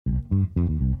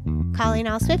Calling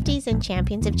all Swifties and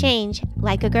champions of change,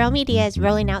 Like a Girl Media is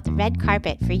rolling out the red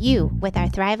carpet for you with our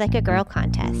Thrive Like a Girl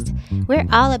contest. We're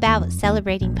all about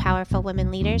celebrating powerful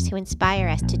women leaders who inspire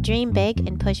us to dream big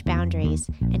and push boundaries.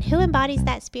 And who embodies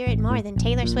that spirit more than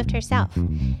Taylor Swift herself?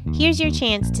 Here's your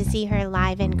chance to see her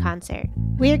live in concert.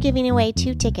 We're giving away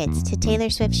 2 tickets to Taylor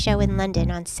Swift's show in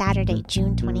London on Saturday,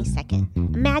 June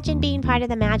 22nd. Imagine being part of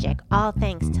the magic, all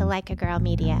thanks to Like a Girl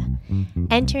Media.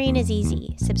 Entering is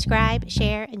easy. Subscribe,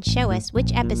 share, and show us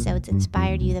which episodes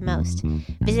inspired you the most.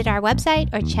 Visit our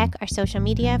website or check our social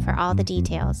media for all the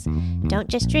details. Don't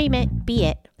just dream it, be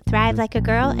it. Thrive like a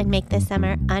girl and make this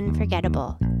summer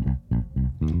unforgettable.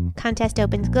 Contest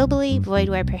opens globally, void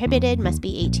where prohibited, must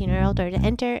be 18 or older to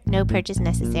enter, no purchase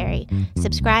necessary.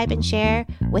 Subscribe and share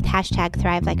with hashtag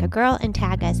Thrive Like a Girl and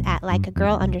tag us at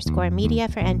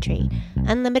likeagirl_media for entry.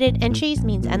 Unlimited entries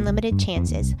means unlimited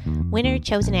chances. Winner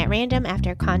chosen at random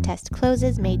after contest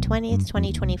closes May 20th,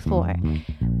 2024.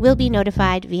 Will be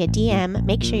notified via DM.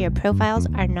 Make sure your profiles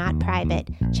are not private.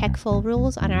 Check full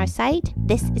rules on our site.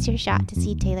 This is your shot to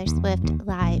see Taylor Swift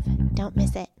live. Don't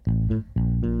miss it.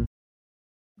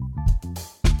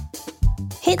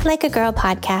 Hit Like a Girl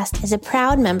podcast is a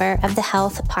proud member of the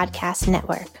Health Podcast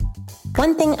Network.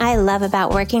 One thing I love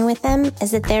about working with them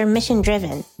is that they're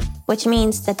mission-driven, which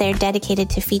means that they're dedicated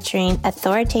to featuring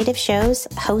authoritative shows,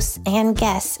 hosts, and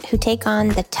guests who take on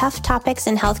the tough topics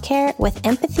in healthcare with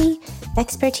empathy,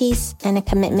 expertise, and a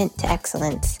commitment to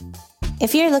excellence.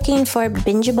 If you're looking for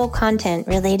bingeable content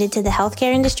related to the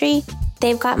healthcare industry,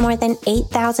 they've got more than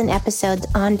 8,000 episodes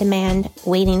on demand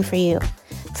waiting for you.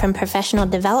 From professional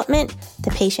development,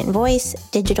 the patient voice,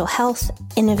 digital health,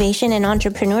 innovation and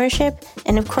entrepreneurship,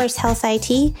 and of course, health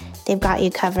IT, they've got you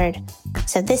covered.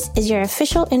 So this is your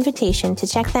official invitation to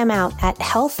check them out at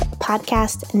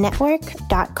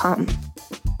healthpodcastnetwork.com.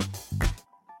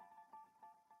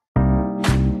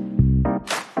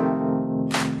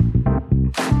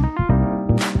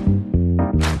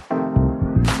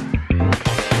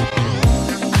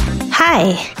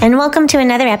 Hi, and welcome to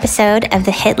another episode of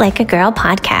the Hit Like a Girl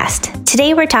podcast.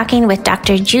 Today we're talking with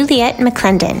Dr. Juliet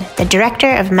McClendon, the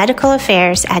Director of Medical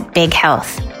Affairs at Big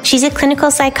Health. She's a clinical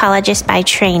psychologist by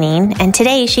training, and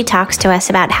today she talks to us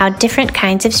about how different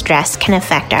kinds of stress can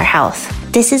affect our health.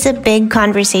 This is a big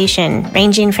conversation,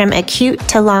 ranging from acute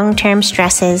to long-term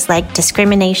stresses like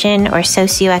discrimination or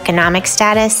socioeconomic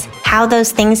status, how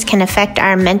those things can affect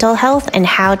our mental health, and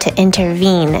how to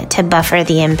intervene to buffer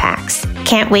the impacts.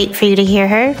 Can't wait for you to hear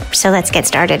her, so let's get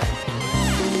started.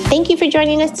 Thank you for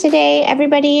joining us today,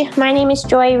 everybody. My name is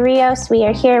Joy Rios. We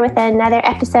are here with another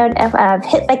episode of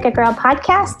Hit Like a Girl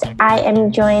podcast. I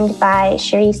am joined by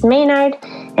Cherise Maynard,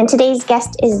 and today's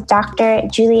guest is Dr.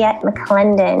 Juliet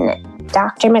McClendon.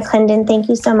 Dr. McClendon, thank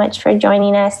you so much for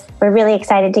joining us. We're really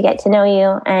excited to get to know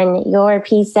you and your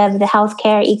piece of the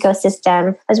healthcare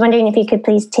ecosystem. I was wondering if you could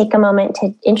please take a moment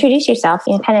to introduce yourself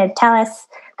and kind of tell us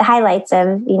the highlights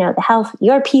of, the health,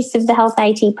 your piece of the health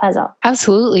IT puzzle.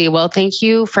 Absolutely. Well, thank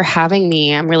you for having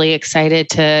me. I'm really excited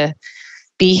to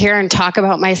be here and talk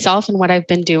about myself and what I've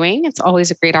been doing. It's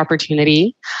always a great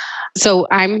opportunity. So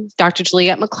I'm Dr.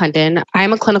 Juliet McClendon.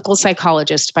 I'm a clinical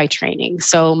psychologist by training.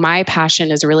 So my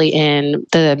passion is really in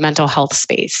the mental health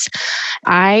space.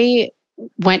 I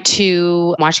went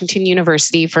to Washington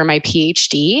University for my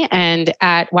PhD. And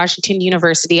at Washington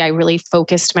University, I really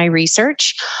focused my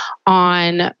research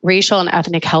on racial and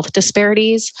ethnic health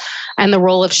disparities and the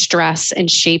role of stress in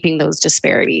shaping those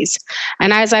disparities.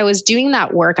 And as I was doing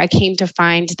that work, I came to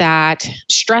find that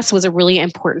stress was a really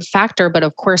important factor, but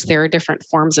of course, there are different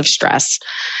forms of stress.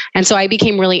 And so I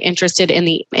became really interested in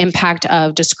the impact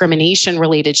of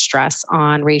discrimination-related stress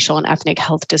on racial and ethnic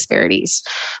health disparities.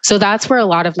 So that's where a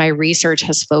lot of my research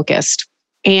has focused.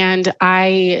 And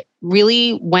I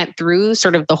really went through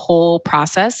sort of the whole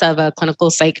process of a clinical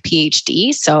psych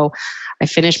PhD. So I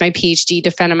finished my PhD,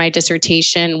 defended my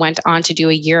dissertation, went on to do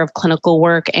a year of clinical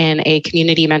work in a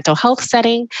community mental health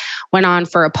setting, went on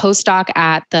for a postdoc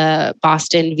at the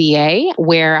Boston VA,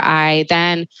 where I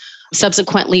then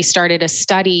subsequently started a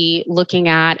study looking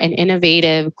at an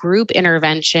innovative group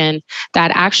intervention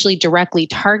that actually directly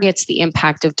targets the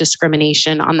impact of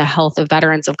discrimination on the health of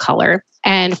veterans of color.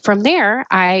 And from there,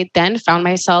 I then found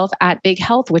myself at Big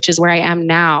Health, which is where I am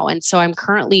now. And so I'm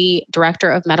currently Director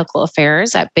of Medical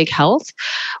Affairs at Big Health,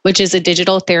 which is a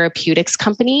digital therapeutics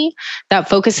company that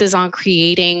focuses on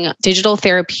creating digital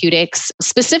therapeutics,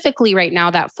 specifically right now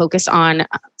that focus on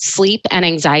sleep and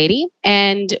anxiety.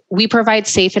 And we provide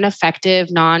safe and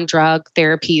effective non-drug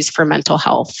therapies for mental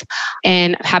health.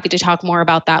 And I'm happy to talk more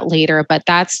about that later, but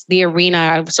that's the arena.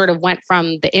 I sort of went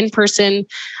from the in-person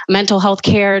mental health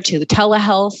care to the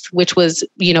telehealth, which was,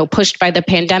 pushed by the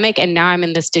pandemic. And now I'm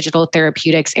in this digital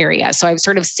therapeutics area. So I've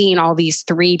sort of seen all these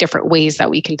three different ways that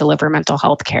we can deliver mental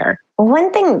health care.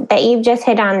 One thing that you've just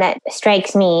hit on that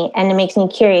strikes me and it makes me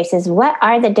curious is what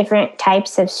are the different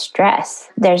types of stress?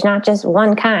 There's not just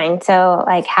one kind. So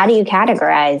how do you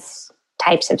categorize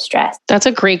types of stress? That's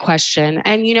a great question.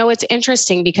 And, it's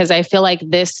interesting because I feel like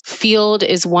this field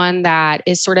is one that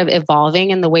is sort of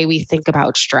evolving in the way we think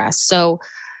about stress. So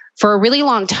for a really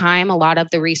long time, a lot of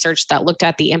the research that looked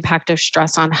at the impact of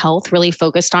stress on health really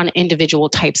focused on individual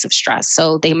types of stress.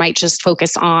 So they might just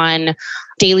focus on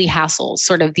daily hassles,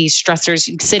 sort of these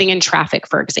stressors, sitting in traffic,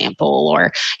 for example,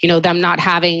 or, them not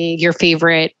having your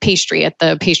favorite pastry at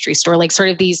the pastry store, like sort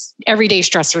of these everyday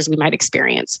stressors we might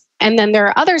experience. And then there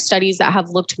are other studies that have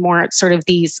looked more at sort of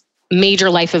these major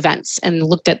life events and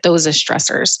looked at those as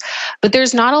stressors. But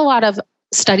there's not a lot of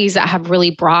studies that have really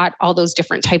brought all those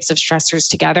different types of stressors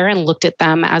together and looked at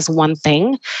them as one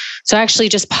thing. So I actually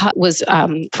just was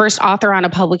first author on a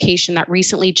publication that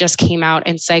recently just came out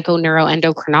in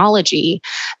Psychoneuroendocrinology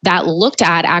that looked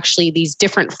at actually these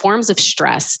different forms of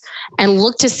stress and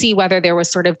looked to see whether there was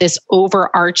sort of this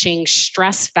overarching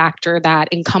stress factor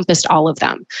that encompassed all of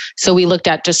them. So we looked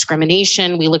at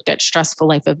discrimination, we looked at stressful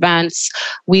life events,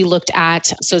 we looked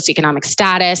at socioeconomic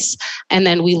status, and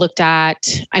then we looked at,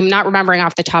 I'm not remembering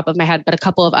off the top of my head, but a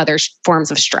couple of other forms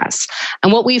of stress.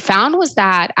 And what we found was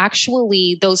that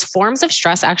actually those forms of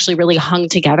stress actually really hung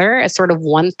together as sort of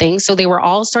one thing. So they were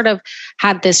all sort of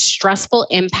had this stressful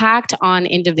impact on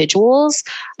individuals,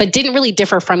 but didn't really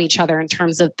differ from each other in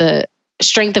terms of the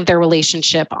strength of their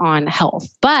relationship on health.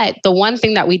 But the one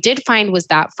thing that we did find was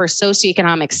that for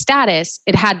socioeconomic status,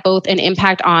 it had both an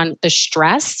impact on the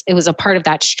stress. It was a part of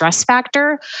that stress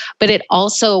factor, but it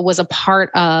also was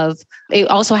it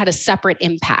also had a separate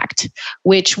impact,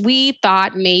 which we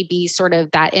thought may be sort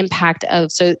of that impact of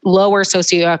lower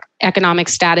socioeconomic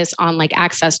status on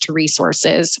access to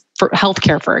resources for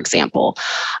healthcare, for example.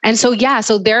 And so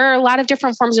there are a lot of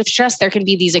different forms of stress. There can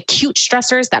be these acute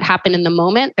stressors that happen in the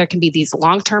moment. There can be these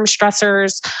long-term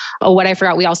stressors.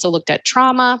 We also looked at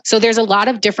trauma. So there's a lot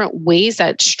of different ways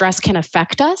that stress can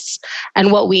affect us.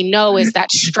 And what we know is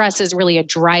that stress is really a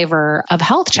driver of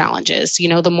health challenges.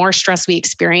 The more stress we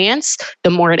experience, the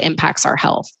more it impacts our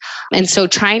health. And so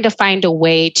trying to find a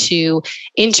way to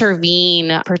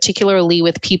intervene, particularly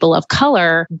with people of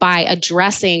color, by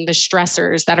addressing the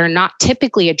stressors that are not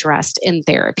typically addressed in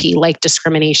therapy, like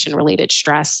discrimination-related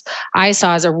stress, I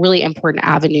saw as a really important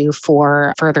avenue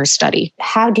for further study.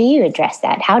 How do you address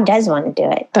that? How does one do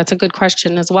it? That's a good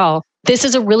question as well. This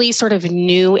is a really sort of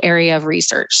new area of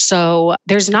research. So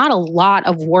there's not a lot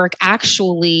of work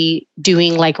actually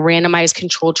doing randomized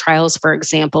controlled trials, for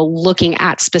example, looking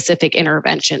at specific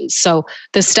interventions. So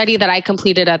the study that I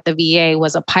completed at the VA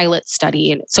was a pilot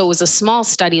study. And so it was a small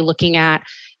study looking at,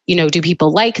 do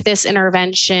people like this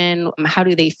intervention? How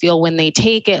do they feel when they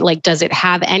take it? Does it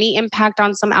have any impact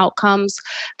on some outcomes?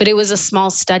 But it was a small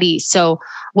study. So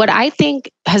what I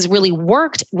think has really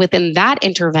worked within that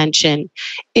intervention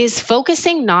is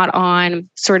focusing not on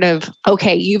sort of,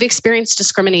 okay, you've experienced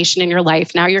discrimination in your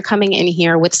life. Now you're coming in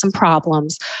here with some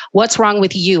problems. What's wrong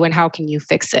with you and how can you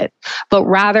fix it? But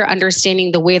rather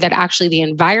understanding the way that actually the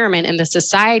environment and the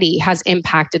society has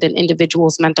impacted an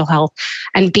individual's mental health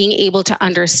and being able to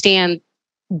understand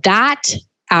that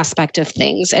aspect of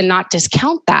things and not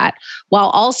discount that, while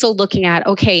also looking at,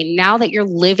 okay, now that you're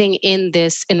living in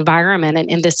this environment and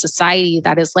in this society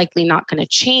that is likely not going to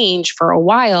change for a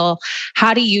while,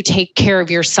 how do you take care of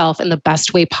yourself in the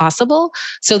best way possible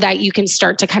so that you can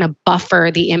start to kind of buffer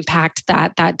the impact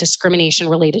that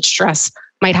discrimination-related stress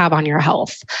might have on your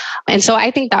health. And so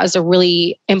I think that was a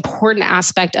really important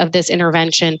aspect of this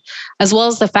intervention, as well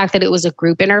as the fact that it was a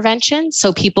group intervention.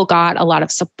 So people got a lot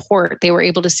of support. They were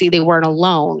able to see they weren't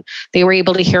alone. They were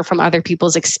able to hear from other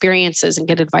people's experiences and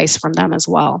get advice from them as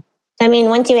well. I mean,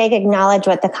 once you acknowledge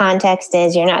what the context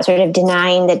is, you're not sort of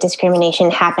denying that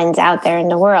discrimination happens out there in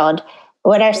the world.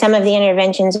 What are some of the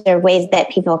interventions or ways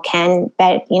that people can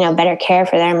better care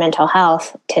for their mental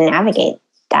health to navigate?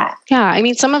 that? Yeah, I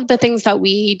mean, some of the things that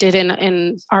we did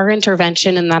in our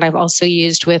intervention and that I've also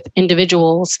used with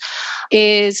individuals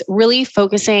is really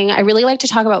focusing. I really like to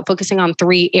talk about focusing on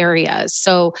 3 areas.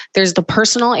 So there's the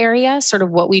personal area, sort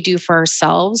of what we do for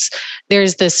ourselves.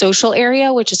 There's the social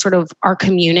area, which is sort of our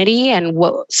community and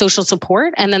what social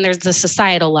support. And then there's the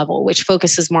societal level, which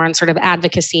focuses more on sort of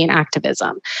advocacy and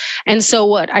activism. And so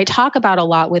what I talk about a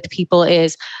lot with people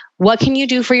is, what can you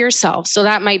do for yourself? So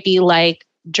that might be like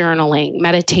journaling,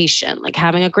 meditation, like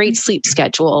having a great sleep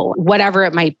schedule, whatever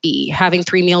it might be, having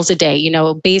 3 meals a day,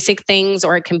 basic things,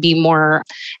 or it can be more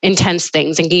intense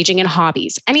things, engaging in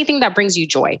hobbies, anything that brings you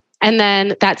joy. And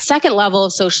then that second level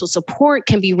of social support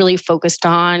can be really focused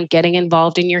on getting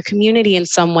involved in your community in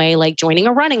some way, like joining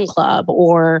a running club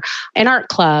or an art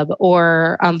club,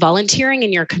 or volunteering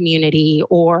in your community,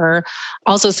 or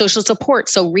also social support.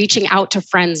 So reaching out to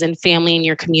friends and family in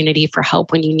your community for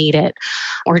help when you need it,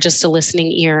 or just a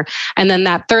listening ear. And then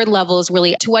that third level is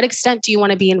really, to what extent do you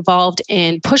want to be involved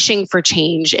in pushing for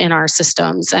change in our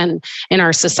systems and in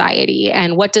our society?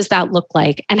 And what does that look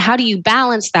like? And how do you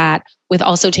balance that with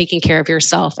also taking care of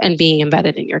yourself and being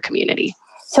embedded in your community?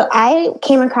 So I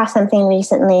came across something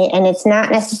recently, and it's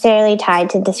not necessarily tied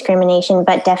to discrimination,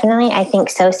 but definitely I think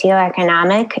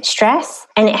socioeconomic stress.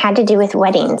 And it had to do with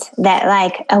weddings, that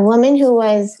like a woman who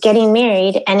was getting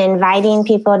married and inviting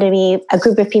people to be, a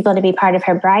group of people to be part of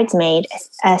her bridesmaid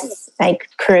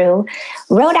crew,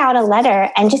 wrote out a letter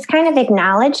and just kind of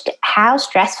acknowledged how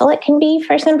stressful it can be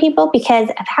for some people because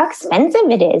of how expensive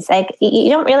it is. Like, you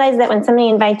don't realize that when somebody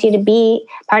invites you to be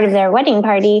part of their wedding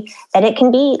party, that it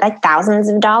can be like thousands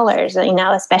of dollars,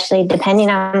 especially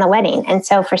depending on the wedding. And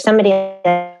so for somebody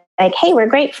like, hey, we're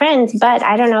great friends, but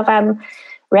I don't know if I'm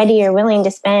ready or willing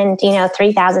to spend,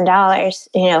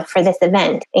 $3,000, for this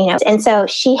event, And so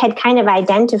she had kind of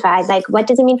identified, like, what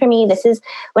does it mean for me? This is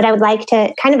what I would like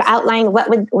to kind of outline. What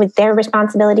would their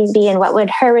responsibilities be, and what would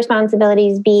her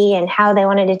responsibilities be, and how they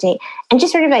wanted to take, and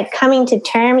just sort of like coming to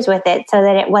terms with it so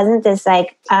that it wasn't this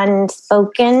like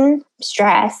unspoken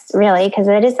stress, really, because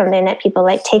it is something that people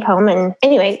like take home. And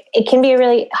anyway, it can be a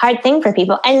really hard thing for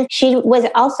people. And she was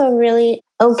also really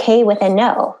okay with a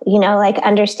no, like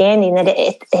understanding that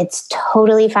it's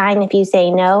totally fine if you say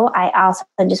no. I also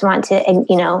just want to, and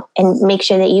make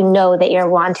sure that that you're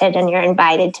wanted and you're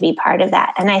invited to be part of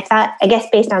that. And I thought, I guess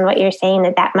based on what you're saying,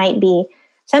 that might be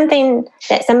something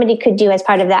that somebody could do as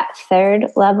part of that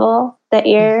third level that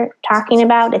you're talking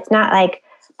about. It's not like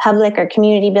public or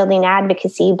community building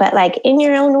advocacy, but like in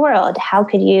your own world, how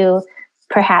could you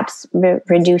perhaps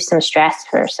reduce some stress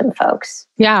for some folks?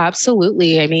 Yeah,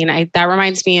 absolutely. I mean, that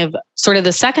reminds me of sort of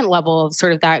the second level of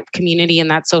sort of that community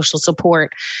and that social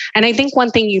support. And I think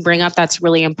one thing you bring up that's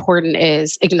really important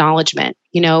is acknowledgement.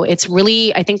 It's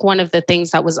really, I think one of the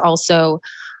things that was also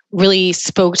really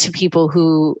spoke to people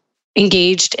who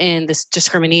engaged in this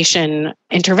discrimination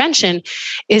intervention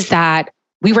is that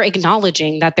we were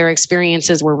acknowledging that their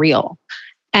experiences were real.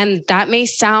 And that may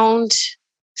sound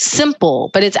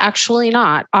simple, but it's actually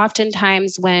not.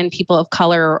 Oftentimes when people of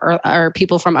color or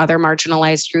people from other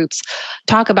marginalized groups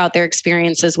talk about their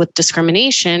experiences with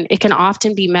discrimination, it can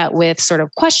often be met with sort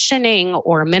of questioning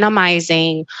or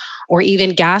minimizing or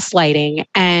even gaslighting.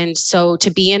 And so to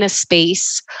be in a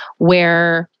space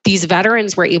where these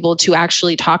veterans were able to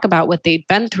actually talk about what they'd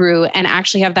been through and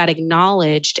actually have that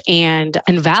acknowledged and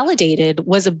validated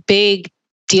was a big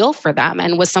deal for them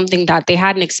and was something that they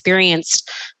hadn't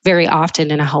experienced very often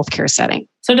in a healthcare setting.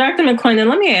 So Dr. McClendon,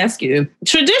 let me ask you,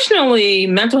 traditionally,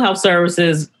 mental health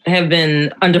services have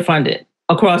been underfunded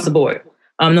across the board,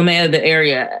 no matter the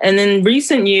area. And in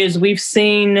recent years, we've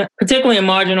seen, particularly in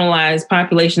marginalized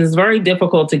populations, it's very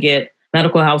difficult to get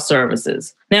medical health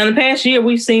services. Now, in the past year,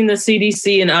 we've seen the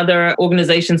CDC and other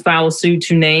organizations file a suit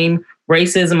to name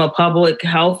racism a public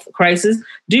health crisis.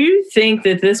 Do you think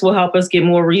that this will help us get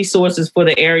more resources for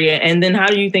the area? And then how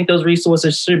do you think those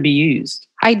resources should be used?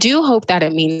 I do hope that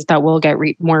it means that we'll get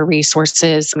more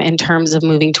resources in terms of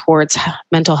moving towards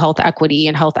mental health equity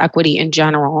and health equity in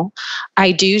general.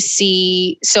 I do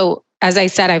see, so as I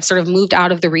said, I've sort of moved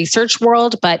out of the research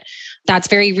world, but that's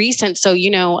very recent. So,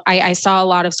 I saw a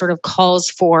lot of sort of calls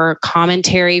for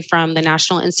commentary from the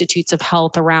National Institutes of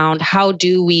Health around how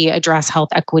do we address health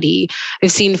equity.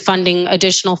 I've seen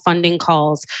additional funding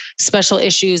calls, special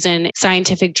issues in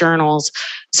scientific journals.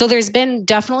 So there's been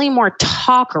definitely more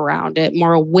talk around it,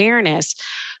 more awareness.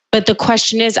 But the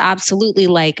question is absolutely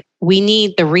like, we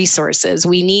need the resources,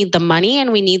 we need the money,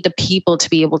 and we need the people to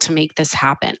be able to make this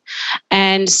happen.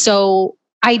 And so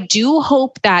I do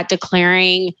hope that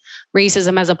declaring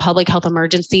racism as a public health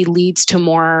emergency leads to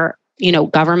more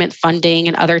government funding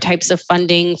and other types of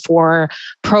funding for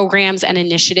programs and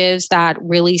initiatives that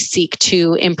really seek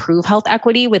to improve health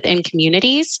equity within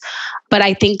communities. But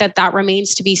I think that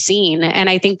remains to be seen. And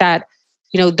I think that,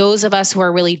 those of us who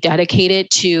are really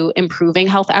dedicated to improving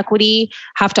health equity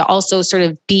have to also sort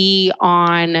of be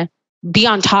on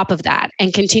top of that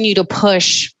and continue to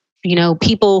push,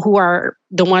 people who are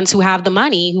the ones who have the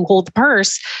money, who hold the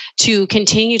purse, to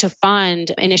continue to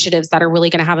fund initiatives that are really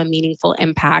going to have a meaningful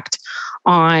impact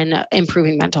on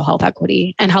improving mental health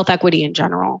equity and health equity in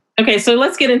general. Okay, so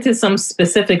let's get into some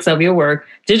specifics of your work,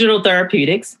 digital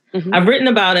therapeutics. Mm-hmm. I've written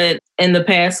about it in the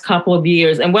past couple of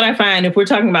years. And what I find, if we're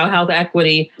talking about health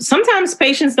equity, sometimes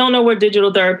patients don't know what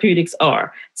digital therapeutics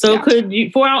are. So could you,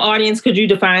 for our audience, could you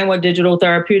define what digital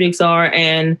therapeutics are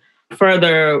and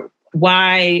further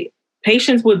why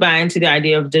patients would buy into the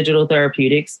idea of digital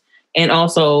therapeutics and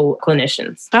also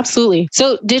clinicians? Absolutely.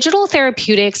 So digital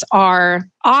therapeutics are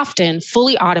often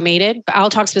fully automated. I'll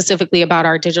talk specifically about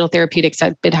our digital therapeutics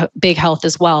at Big Health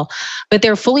as well. But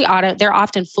they're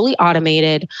often fully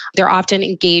automated. They're often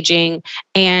engaging,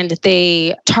 and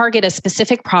they target a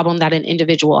specific problem that an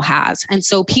individual has. And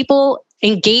so people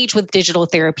engage with digital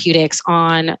therapeutics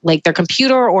on like their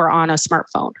computer or on a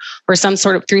smartphone or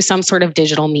through some sort of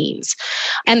digital means.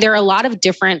 And there are a lot of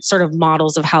different sort of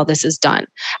models of how this is done.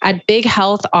 At Big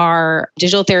Health, our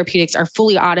digital therapeutics are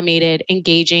fully automated,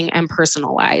 engaging, and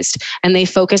personalized. And they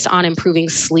focus on improving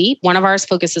sleep. One of ours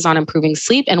focuses on improving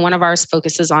sleep, and one of ours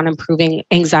focuses on improving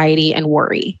anxiety and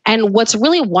worry. And what's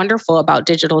really wonderful about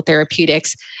digital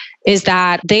therapeutics is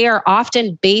that they are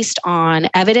often based on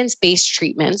evidence-based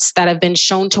treatments that have been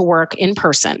shown to work in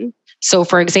person. So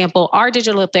for example, our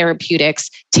digital therapeutics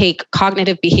take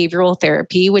cognitive behavioral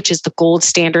therapy, which is the gold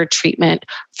standard treatment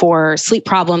for sleep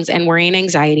problems and worry and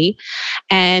anxiety,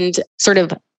 and sort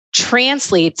of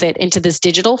translates it into this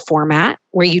digital format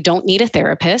where you don't need a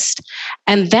therapist.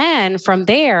 And then from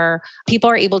there,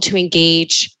 people are able to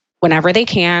engage whenever they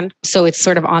can. So it's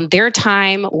sort of on their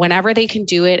time, whenever they can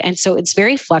do it. And so it's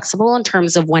very flexible in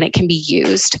terms of when it can be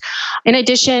used. In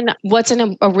addition, what's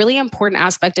a really important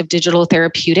aspect of digital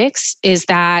therapeutics is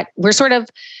that we're sort of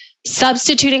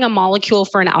substituting a molecule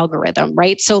for an algorithm,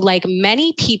 right? So like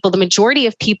many people, the majority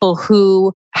of people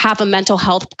who have a mental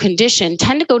health condition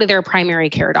tend to go to their primary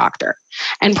care doctor.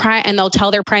 And they'll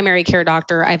tell their primary care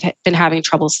doctor, I've been having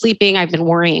trouble sleeping, I've been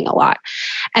worrying a lot.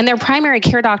 And their primary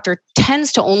care doctor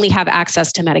tends to only have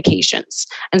access to medications.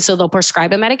 And so they'll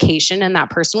prescribe a medication, and that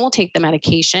person will take the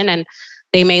medication, and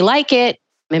they may like it.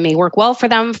 It may work well for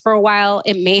them for a while.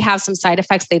 It may have some side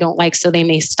effects they don't like, so they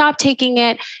may stop taking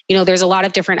it. There's a lot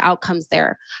of different outcomes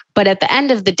there. But at the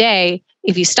end of the day,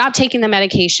 if you stop taking the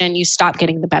medication, you stop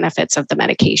getting the benefits of the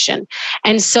medication.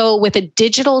 And so with a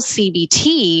digital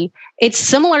CBT, it's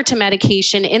similar to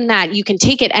medication in that you can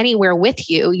take it anywhere with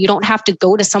you. You don't have to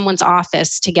go to someone's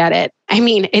office to get it. I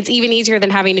mean, it's even easier than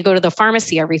having to go to the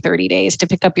pharmacy every 30 days to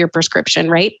pick up your prescription,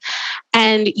 right?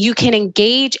 And you can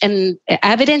engage in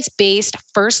evidence-based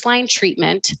first-line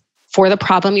treatment for the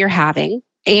problem you're having.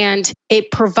 And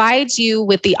it provides you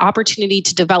with the opportunity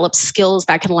to develop skills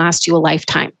that can last you a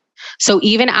lifetime. So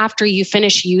even after you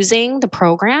finish using the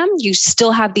program, you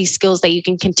still have these skills that you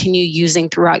can continue using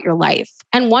throughout your life.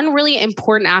 And one really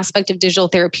important aspect of digital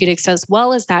therapeutics as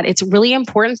well is that it's really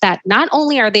important that not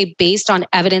only are they based on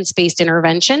evidence-based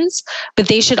interventions, but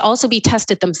they should also be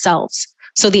tested themselves.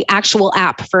 So the actual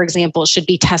app, for example, should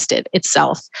be tested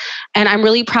itself. And I'm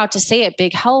really proud to say at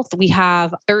Big Health, we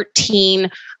have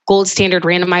 13 gold standard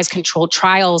randomized controlled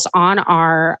trials on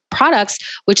our products,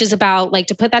 which is about, like,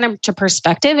 to put that into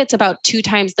perspective, it's about 2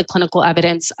 times the clinical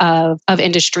evidence of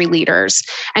industry leaders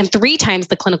and 3 times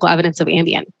the clinical evidence of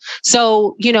Ambien.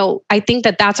 So, I think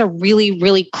that that's a really,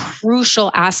 really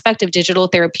crucial aspect of digital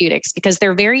therapeutics because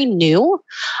they're very new.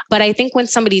 But I think when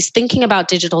somebody's thinking about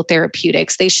digital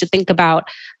therapeutics, they should think about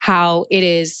how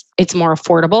it's more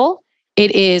affordable.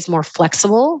 It is more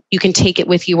flexible. You can take it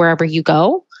with you wherever you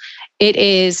go. It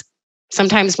is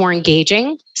sometimes more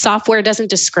engaging. Software doesn't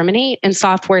discriminate, and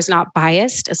software is not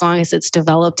biased as long as it's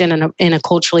developed in a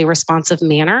culturally responsive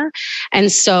manner.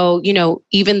 And so,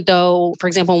 even though, for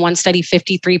example, in one study,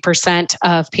 53%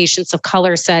 of patients of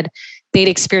color said they'd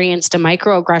experienced a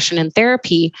microaggression in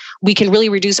therapy, we can really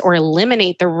reduce or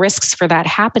eliminate the risks for that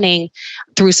happening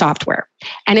through software.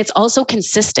 And it's also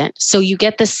consistent. So you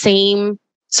get the same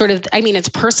it's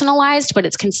personalized, but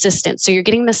it's consistent. So you're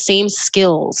getting the same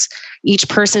skills Each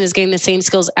person is getting the same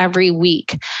skills every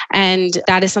week. And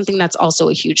that is something that's also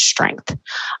a huge strength.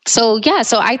 So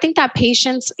I think that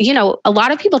patients, a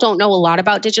lot of people don't know a lot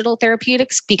about digital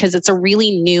therapeutics because it's a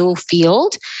really new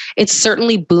field. It's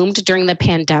certainly boomed during the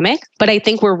pandemic, but I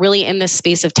think we're really in this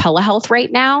space of telehealth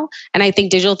right now. And I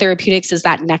think digital therapeutics is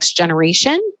that next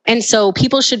generation. And so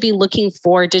people should be looking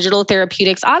for digital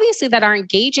therapeutics, obviously that are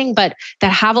engaging, but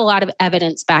that have a lot of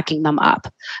evidence backing them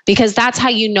up, because that's how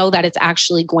you know that it's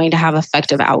actually going to have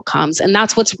effective outcomes. And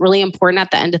that's what's really important at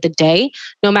the end of the day,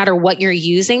 no matter what you're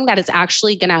using, that it's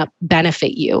actually going to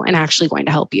benefit you and actually going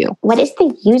to help you. What is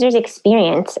the user's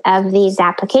experience of these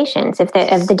applications, of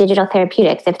the digital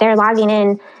therapeutics? If they're logging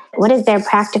in, what is their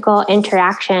practical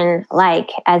interaction like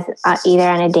as either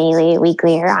on a daily,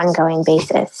 weekly, or ongoing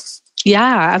basis?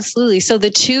 Yeah, absolutely. So the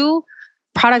two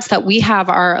products that we have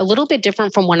are a little bit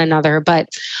different from one another,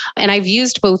 and I've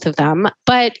used both of them,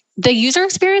 but the user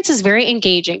experience is very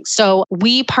engaging. So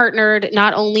we partnered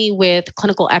not only with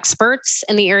clinical experts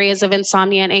in the areas of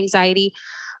insomnia and anxiety,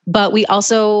 but we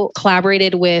also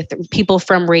collaborated with people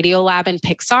from Radiolab and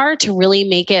Pixar to really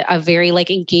make it a very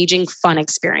engaging, fun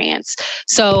experience.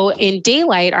 So in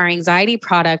Daylight, our anxiety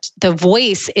product, the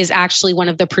voice is actually one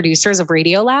of the producers of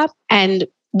Radiolab. And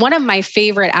one of my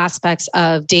favorite aspects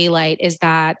of Daylight is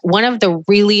that one of the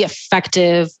really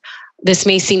effective, this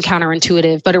may seem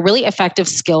counterintuitive, but a really effective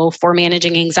skill for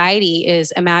managing anxiety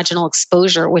is imaginal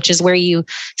exposure, which is where you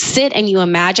sit and you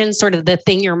imagine sort of the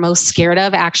thing you're most scared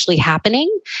of actually happening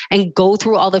and go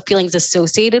through all the feelings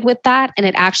associated with that. And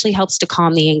it actually helps to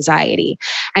calm the anxiety.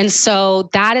 And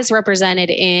so that is represented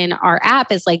in our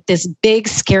app as this big,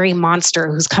 scary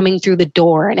monster who's coming through the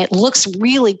door. And it looks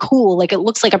really cool. It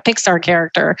looks like a Pixar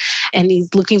character. And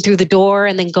he's looking through the door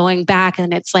and then going back.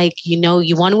 And it's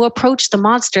you want to approach the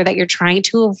monster that you're trying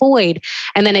to avoid.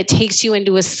 And then it takes you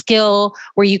into a skill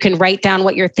where you can write down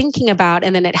what you're thinking about.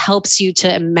 And then it helps you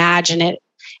to imagine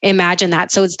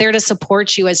that. So it's there to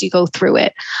support you as you go through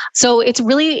it. So it's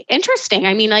really interesting.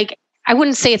 I mean, I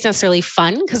wouldn't say it's necessarily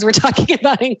fun because we're talking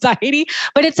about anxiety,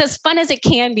 but it's as fun as it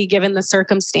can be given the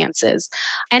circumstances.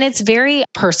 And it's very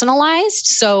personalized.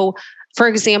 So for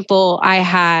example, I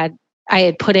had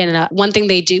put in one thing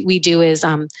we do is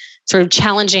sort of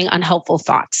challenging unhelpful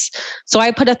thoughts. So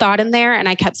I put a thought in there and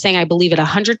I kept saying, I believe it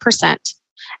 100%.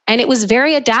 And it was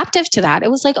very adaptive to that. It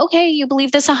was okay, you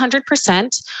believe this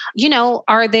 100%,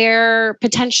 are there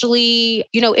potentially,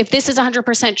 if this is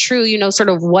 100% true, sort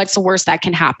of what's the worst that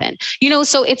can happen,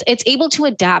 so it's able to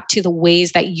adapt to the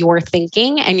ways that you're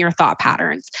thinking and your thought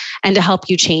patterns and to help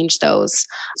you change those.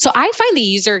 So I find the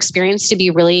user experience to be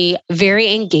really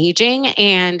very engaging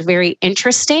and very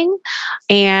interesting.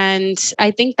 And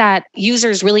I think that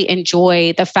users really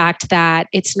enjoy the fact that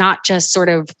it's not just sort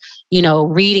of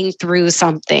reading through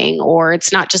something, or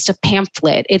it's not just a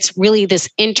pamphlet. It's really this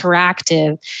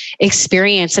interactive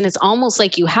experience. And it's almost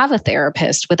like you have a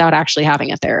therapist without actually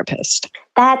having a therapist.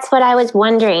 That's what I was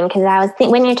wondering, because I was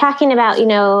thinking when you're talking about,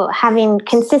 having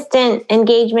consistent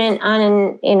engagement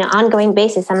on an ongoing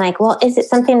basis, I'm like, well, is it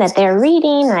something that they're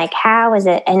reading? How is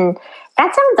it? And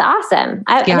that sounds awesome.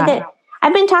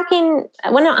 I've been talking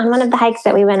on one of the hikes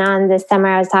that we went on this summer.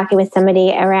 I was talking with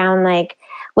somebody around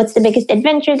what's the biggest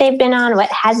adventure they've been on? What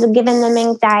has given them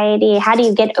anxiety? How do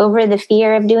you get over the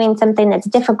fear of doing something that's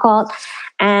difficult?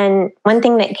 And one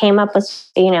thing that came up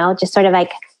was, just sort of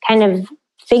kind of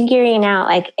figuring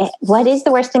out what is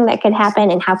the worst thing that could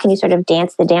happen and how can you sort of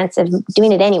dance the dance of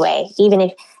doing it anyway, even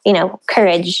if,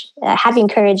 courage, having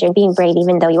courage and being brave,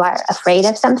 even though you are afraid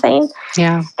of something.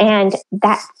 Yeah. And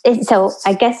so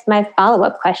I guess my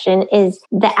follow-up question is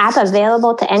the app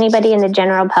available to anybody in the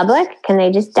general public? Can they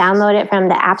just download it from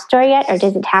the App Store yet? Or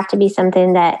does it have to be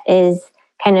something that is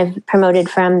kind of promoted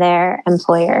from their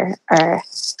employer?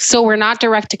 So we're not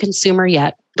direct to consumer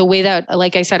yet. The way that,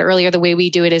 like I said earlier, the way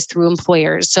we do it is through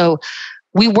employers. So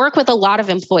we work with a lot of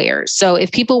employers. So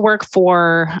if people work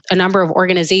for a number of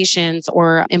organizations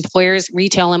or employers,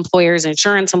 retail employers,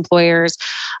 insurance employers,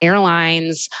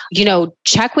 airlines,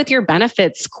 check with your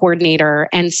benefits coordinator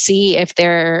and see if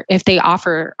they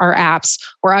offer our apps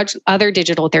or other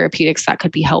digital therapeutics that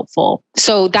could be helpful.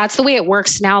 So that's the way it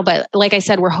works now. But like I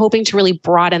said, we're hoping to really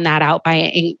broaden that out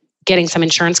by getting some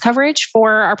insurance coverage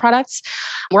for our products.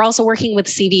 We're also working with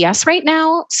CVS right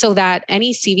now so that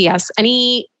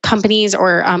any companies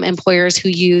or employers who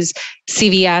use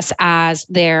CVS as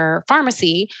their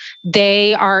pharmacy,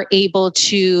 they are able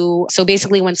to, so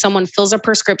basically when someone fills a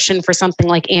prescription for something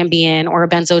like Ambien or a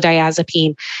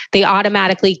benzodiazepine, they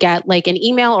automatically get an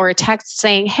email or a text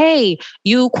saying, hey,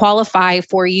 you qualify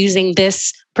for using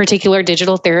this particular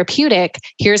digital therapeutic.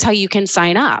 Here's how you can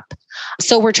sign up.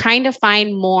 So we're trying to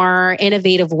find more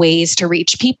innovative ways to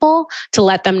reach people, to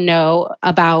let them know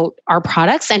about our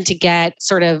products and to get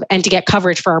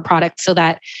coverage for our products so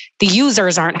that the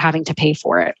users aren't having to pay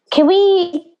for it. Can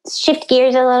we shift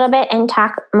gears a little bit and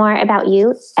talk more about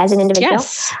you as an individual?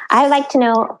 Yes. I'd like to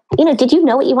know, did you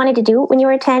know what you wanted to do when you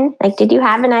were 10? Like, did you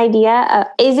have an idea?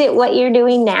 Is it what you're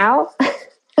doing now?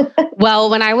 Well,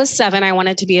 when I was 7, I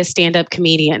wanted to be a stand-up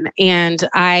comedian, and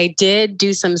I did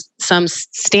do some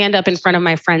stand-up in front of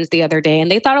my friends the other day, and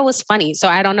they thought it was funny. So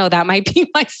I don't know, that might be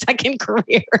my second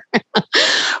career.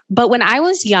 But when I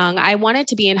was young, I wanted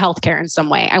to be in healthcare in some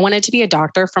way. I wanted to be a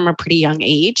doctor from a pretty young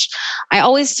age. I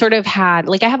always sort of had,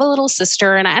 I have a little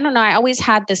sister, and I don't know, I always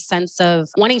had this sense of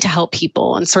wanting to help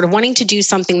people and sort of wanting to do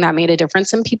something that made a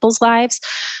difference in people's lives.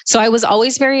 So I was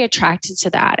always very attracted to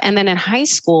that. And then in high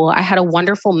school, I had a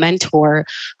wonderful mentor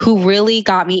who really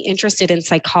got me interested in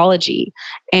psychology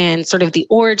and sort of the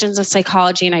origins of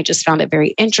psychology. And I just found it very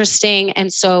interesting.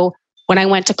 And so when I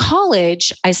went to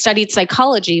college, I studied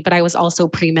psychology, but I was also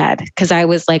pre-med because I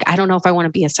was like, I don't know if I want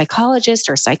to be a psychologist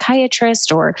or a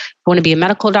psychiatrist or I want to be a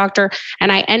medical doctor.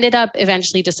 And I ended up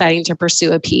eventually deciding to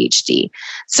pursue a PhD.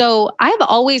 So I've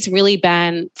always really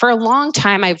been, for a long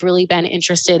time, I've really been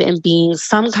interested in being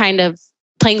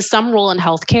playing some role in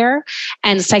healthcare.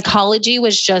 And psychology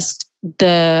was just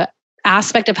the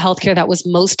aspect of healthcare that was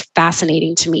most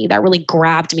fascinating to me, that really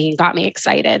grabbed me and got me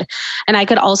excited. And I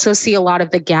could also see a lot of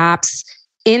the gaps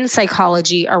in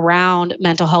psychology around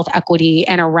mental health equity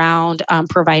and around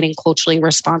providing culturally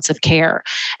responsive care.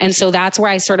 And so that's where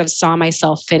I sort of saw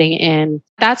myself fitting in.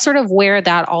 That's sort of where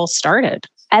that all started.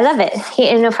 I love it.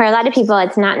 For a lot of people,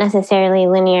 it's not necessarily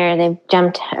linear. They've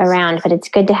jumped around, but it's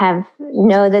good to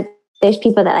know that there's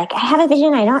people that I have a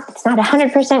vision. It's not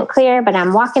 100% clear, but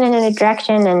I'm walking in a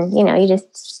direction, and you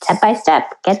just step by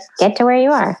step get to where you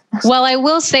are. Well, I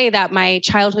will say that my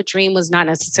childhood dream was not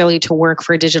necessarily to work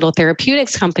for a digital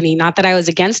therapeutics company. Not that I was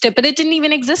against it, but it didn't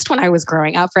even exist when I was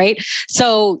growing up, right?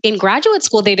 So in graduate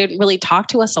school, they didn't really talk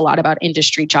to us a lot about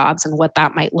industry jobs and what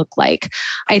that might look like.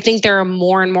 I think there are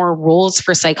more and more roles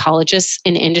for psychologists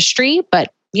in industry,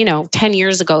 but 10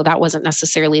 years ago, that wasn't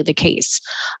necessarily the case.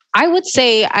 I would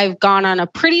say I've gone on a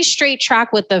pretty straight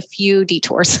track with a few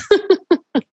detours.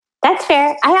 That's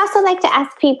fair. I also like to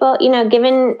ask people,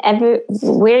 given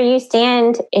where you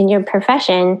stand in your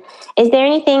profession, is there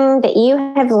anything that you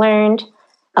have learned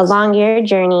along your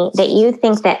journey that you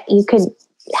think that you could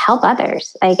help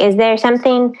others? Is there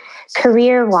something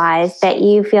career-wise that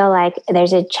you feel like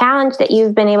there's a challenge that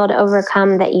you've been able to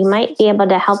overcome that you might be able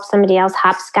to help somebody else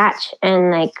hopscotch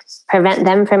and prevent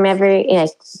them from ever,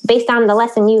 based on the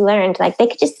lesson you learned, they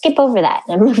could just skip over that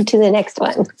and move to the next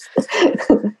one?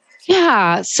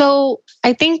 Yeah. So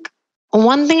I think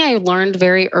one thing I learned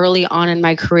very early on in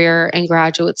my career in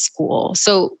graduate school.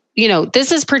 So,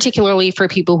 this is particularly for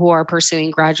people who are pursuing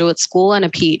graduate school and a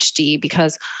PhD,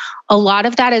 because a lot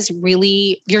of that is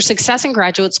really your success in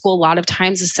graduate school. A lot of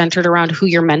times is centered around who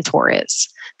your mentor is,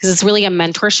 because it's really a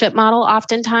mentorship model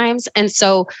oftentimes. And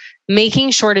so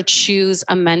making sure to choose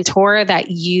a mentor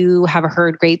that you have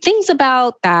heard great things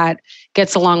about, that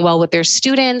gets along well with their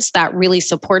students, that really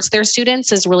supports their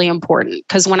students is really important.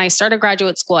 Because when I started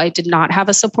graduate school, I did not have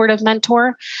a supportive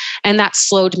mentor, and that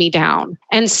slowed me down.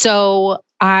 And so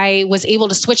I was able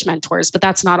to switch mentors, but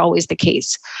that's not always the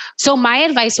case. So my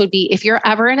advice would be, if you're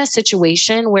ever in a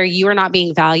situation where you are not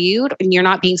being valued and you're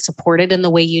not being supported in the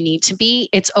way you need to be,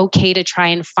 it's okay to try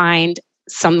and find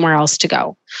somewhere else to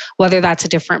go, whether that's a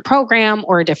different program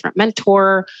or a different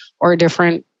mentor or a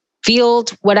different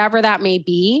field, whatever that may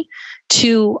be,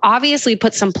 to obviously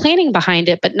put some planning behind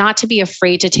it, but not to be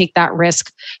afraid to take that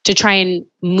risk to try and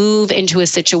move into a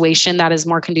situation that is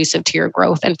more conducive to your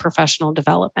growth and professional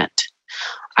development.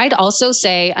 I'd also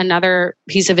say another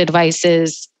piece of advice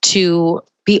is to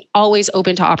be always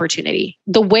open to opportunity.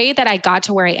 The way that I got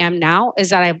to where I am now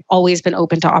is that I've always been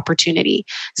open to opportunity.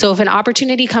 So if an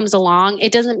opportunity comes along,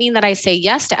 it doesn't mean that I say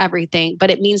yes to everything, but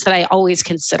it means that I always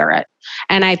consider it.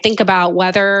 And I think about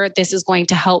whether this is going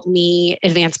to help me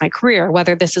advance my career,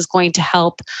 whether this is going to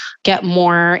help get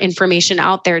more information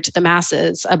out there to the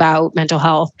masses about mental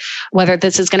health, whether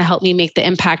this is going to help me make the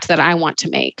impact that I want to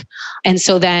make. And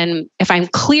so then if I'm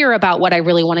clear about what I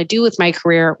really want to do with my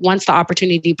career, once the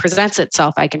opportunity presents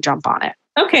itself, I can jump on it.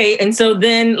 Okay. And so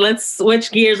then let's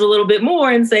switch gears a little bit more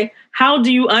and say, how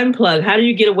do you unplug? How do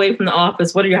you get away from the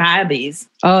office? What are your hobbies?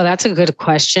 Oh, that's a good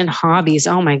question. Hobbies.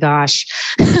 Oh my gosh.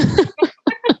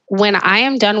 When I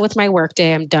am done with my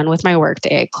workday, I'm done with my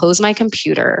workday. I close my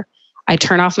computer. I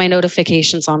turn off my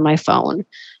notifications on my phone,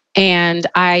 and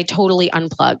I totally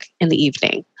unplug in the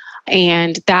evening.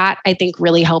 And that I think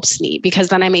really helps me because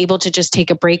then I'm able to just take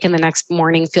a break and the next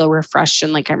morning feel refreshed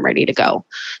and like I'm ready to go.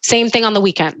 Same thing on the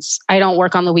weekends. I don't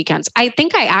work on the weekends. I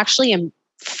think I actually am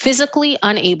physically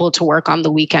unable to work on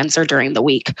the weekends or during the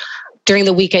week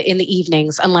in the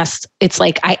evenings, unless it's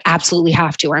like I absolutely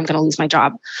have to, or I'm going to lose my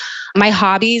job. My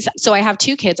hobbies. So I have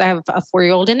 2 kids. I have a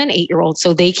 4-year-old and an 8-year-old.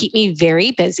 So they keep me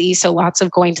very busy. So lots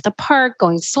of going to the park,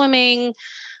 going swimming,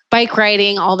 bike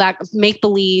riding, all that, make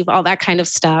believe, all that kind of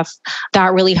stuff.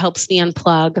 That really helps me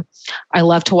unplug. I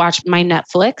love to watch my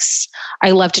Netflix.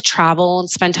 I love to travel and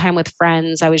spend time with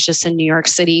friends. I was just in New York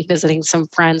City visiting some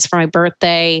friends for my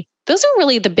birthday. Those are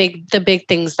really the big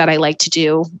things that I like to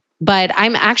do. But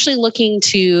I'm actually looking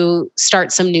to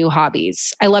start some new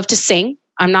hobbies. I love to sing.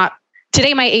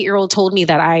 Today my 8-year-old told me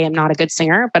that I am not a good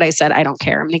singer, but I said, I don't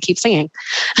care. I'm going to keep singing.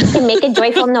 You make a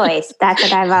joyful noise. That's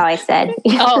what I've always said.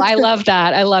 Oh, I love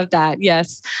that.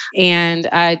 Yes. And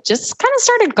I just kind of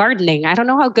started gardening. I don't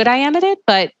know how good I am at it,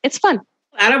 but it's fun.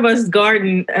 A lot of us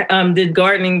did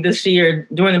gardening this year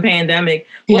during the pandemic.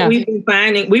 What we've been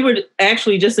finding, we were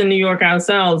actually just in New York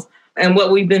ourselves. And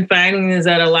what we've been finding is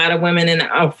that a lot of women in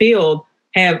our field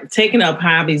have taken up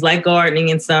hobbies like gardening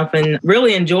and stuff and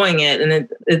really enjoying it. And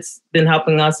it's been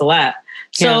helping us a lot.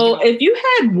 So if you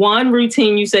had one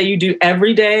routine you say you do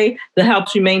every day that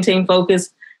helps you maintain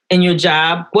focus in your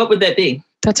job, what would that be?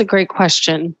 That's a great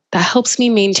question. That helps me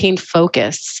maintain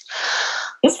focus.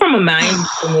 It's from a mind.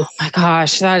 Oh my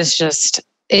gosh, that is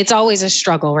it's always a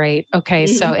struggle, right? Okay.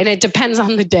 Mm-hmm. So, and it depends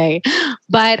on the day,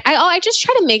 but I just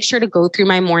try to make sure to go through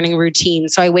my morning routine.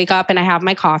 So I wake up and I have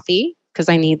my coffee because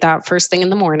I need that first thing in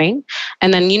the morning.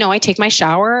 And then, I take my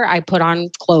shower, I put on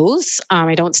clothes.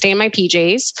 I don't stay in my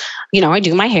PJs. I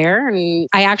do my hair, and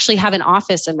I actually have an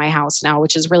office in my house now,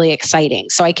 which is really exciting.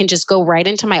 So I can just go right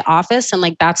into my office and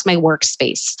that's my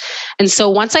workspace. And so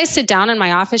once I sit down in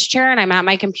my office chair and I'm at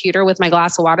my computer with my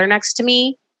glass of water next to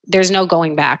me, there's no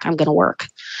going back. I'm going to work.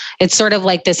 It's sort of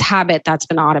like this habit that's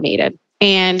been automated.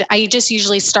 And I just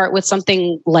usually start with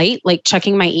something light, like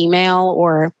checking my email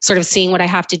or sort of seeing what I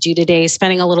have to do today,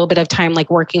 spending a little bit of time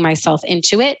working myself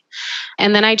into it.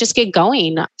 And then I just get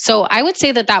going. So I would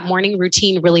say that morning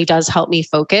routine really does help me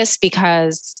focus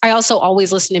because I also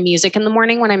always listen to music in the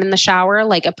morning when I'm in the shower,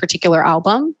 like a particular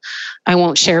album. I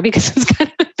won't share because it's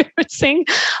kind of embarrassing,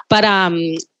 but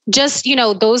just,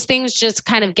 those things just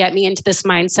kind of get me into this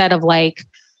mindset of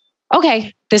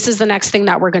okay, this is the next thing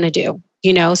that we're going to do,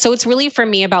 So it's really for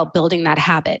me about building that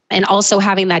habit and also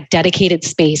having that dedicated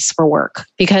space for work.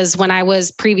 Because when I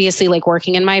was previously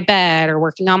working in my bed or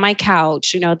working on my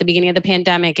couch, at the beginning of the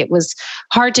pandemic, it was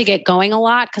hard to get going a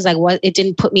lot because it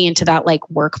didn't put me into that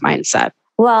work mindset.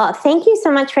 Well, thank you so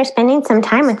much for spending some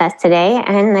time with us today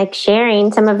and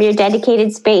sharing some of your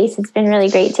dedicated space. It's been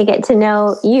really great to get to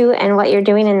know you and what you're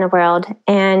doing in the world.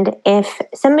 And if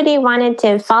somebody wanted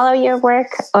to follow your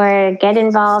work or get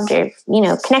involved or,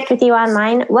 connect with you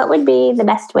online, what would be the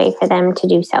best way for them to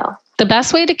do so? The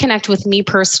best way to connect with me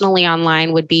personally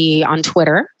online would be on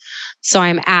Twitter. So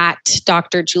I'm at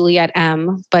Dr. Juliet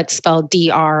M, but spelled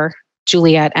Dr.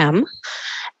 Juliet M.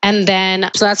 And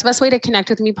then, so that's the best way to connect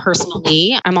with me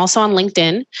personally. I'm also on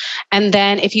LinkedIn. And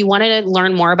then if you wanted to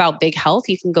learn more about Big Health,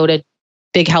 you can go to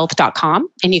bighealth.com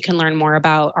and you can learn more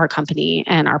about our company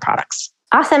and our products.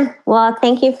 Awesome. Well,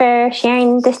 thank you for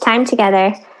sharing this time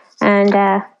together.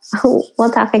 And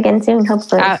we'll talk again soon,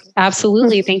 hopefully.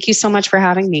 Absolutely. Thank you so much for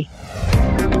having me.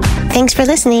 Thanks for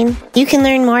listening. You can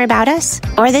learn more about us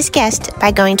or this guest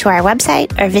by going to our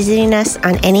website or visiting us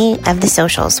on any of the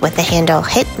socials with the handle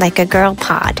Hit Like a Girl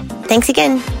Pod. Thanks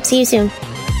again. See you soon.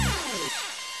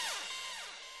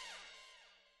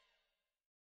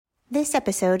 This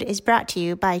episode is brought to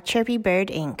you by Chirpy Bird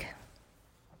Inc.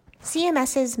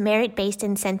 CMS's Merit-Based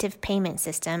Incentive Payment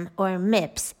System, or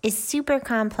MIPS, is super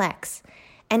complex.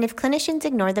 And if clinicians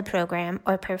ignore the program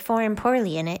or perform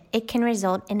poorly in it, it can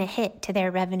result in a hit to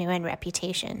their revenue and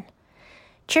reputation.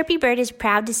 Chirpy Bird is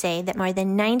proud to say that more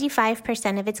than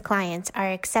 95% of its clients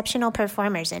are exceptional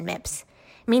performers in MIPS,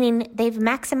 meaning they've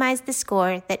maximized the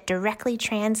score that directly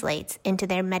translates into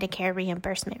their Medicare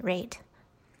reimbursement rate.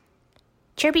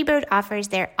 Chirpy Bird offers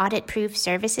their audit-proof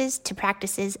services to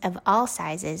practices of all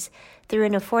sizes through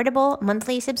an affordable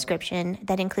monthly subscription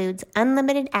that includes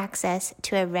unlimited access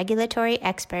to a regulatory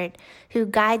expert who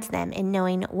guides them in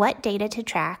knowing what data to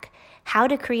track, how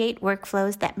to create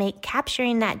workflows that make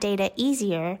capturing that data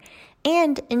easier,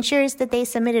 and ensures that they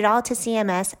submit it all to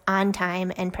CMS on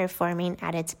time and performing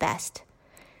at its best.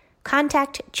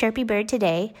 Contact Chirpy Bird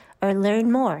today or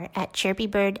learn more at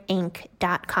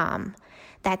chirpybirdinc.com.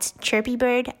 That's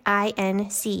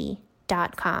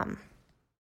chirpybirdinc.com.